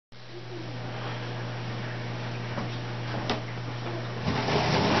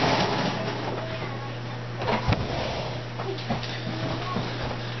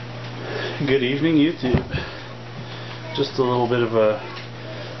Good evening, YouTube. Just a little bit of a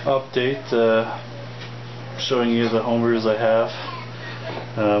update showing you the home brews I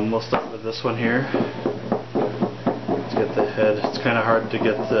have. We'll start with this one here. Let's get the head. It's kind of hard to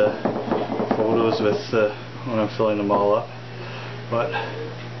get the photos with when I'm filling them all up, but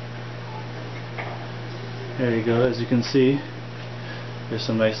there you go. As you can see, there's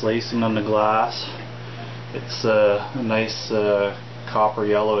some nice lacing on the glass. It's a nice copper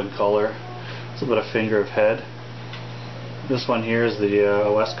yellow in color. It's about a finger of head. This one here is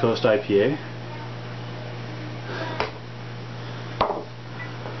the West Coast IPA.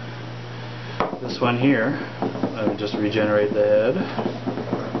 This one here, I would just regenerate the head.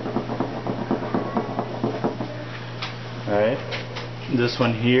 Alright. This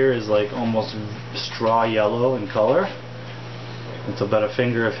one here is like almost straw yellow in color. It's about a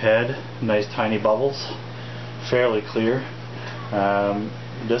finger of head, nice tiny bubbles, fairly clear.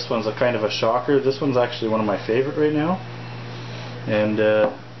 This one's a kind of a shocker. This one's actually one of my favorite right now, and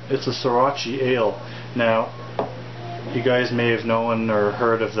it's a Sriracha ale. Now, you guys may have known or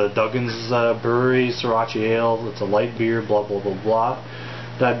heard of the Duggan's Brewery Sriracha ale. It's a light beer, blah blah blah blah.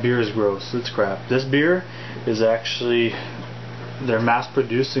 That beer is gross. It's crap. This beer is actually, they're mass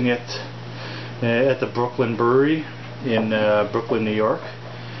producing it at the Brooklyn Brewery in Brooklyn, New York.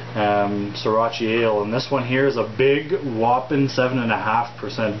 Sriracha ale, and this one here is a big whopping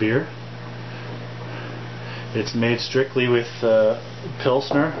 7.5% beer. It's made strictly with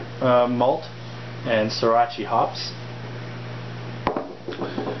Pilsner malt and Sriracha hops.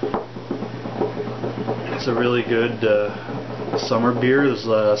 It's a really good summer beer. There's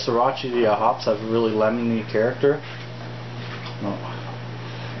Sriracha hops have a really lemony character.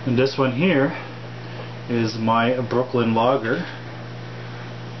 And this one here is my Brooklyn Lager.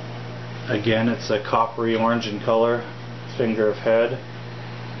 Again, it's a coppery orange in color, finger of head.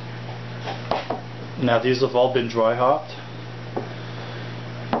 Now these have all been dry hopped.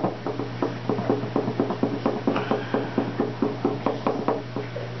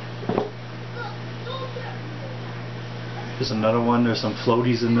 Here's another one. There's some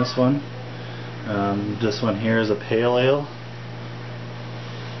floaties in this one. This one here is a pale ale.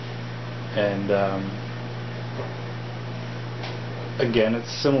 And again,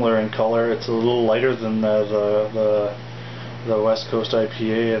 it's similar in color. It's a little lighter than the West Coast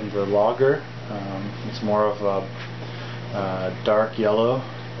IPA and the lager. It's more of a dark yellow.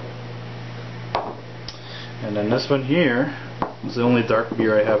 And then this one here is the only dark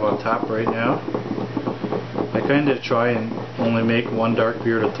beer I have on tap right now. I kind of try and only make one dark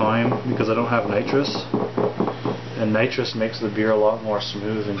beer at a time because I don't have nitrous. And nitrous makes the beer a lot more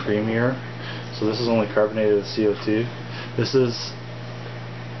smooth and creamier. So this is only carbonated with CO2. This is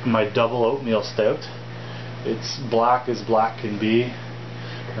my double oatmeal stout. It's black as black can be.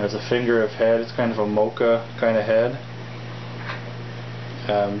 It has a finger of head. It's kind of a mocha kind of head.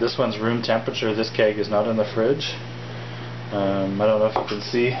 This one's room temperature. This keg is not in the fridge. I don't know if you can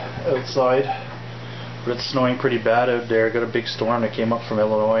see outside, but it's snowing pretty bad out there. Got a big storm that came up from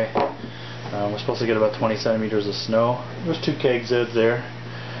Illinois. We're supposed to get about 20 centimeters of snow. There's 2 kegs out there.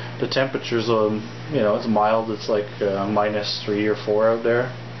 The temperature's it's mild. It's like -3 or 4 out there.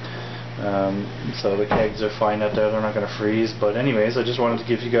 So the kegs are fine out there. They're not going to freeze. But anyways, I just wanted to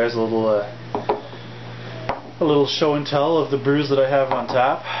give you guys a little show and tell of the brews that I have on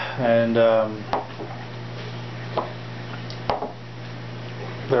tap, and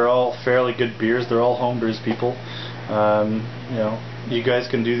they're all fairly good beers. They're all home brews, people. You guys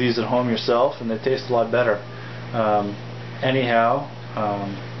can do these at home yourself, and they taste a lot better. Anyhow.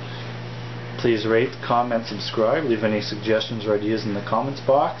 Please rate, comment, subscribe, leave any suggestions or ideas in the comments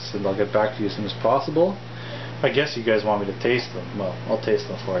box, and I'll get back to you as soon as possible. I guess you guys want me to taste them. Well, I'll taste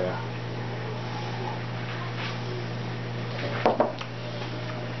them for you.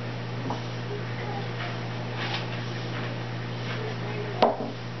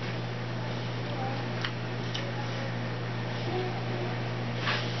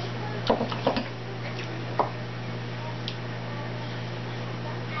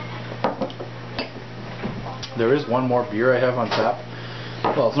 There is one more beer I have on tap.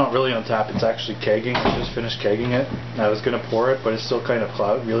 Well, it's not really on tap, it's actually kegging. I just finished kegging it. I was going to pour it, but it's still kind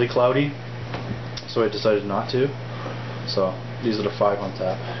of really cloudy, so I decided not to. So, these are the 5 on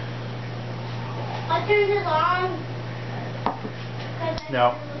tap. I turned it on.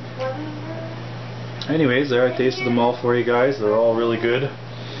 Now, anyways, there, I tasted them all for you guys. They're all really good.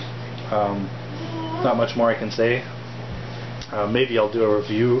 Not much more I can say. Maybe I'll do a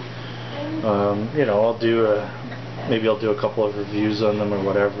review. Maybe I'll do a couple of reviews on them or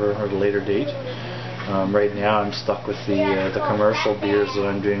whatever, or at a later date. Right now I'm stuck with the commercial beers that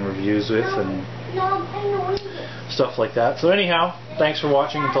I'm doing reviews with and stuff like that. So anyhow, thanks for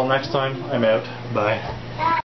watching. Until next time, I'm out. Bye.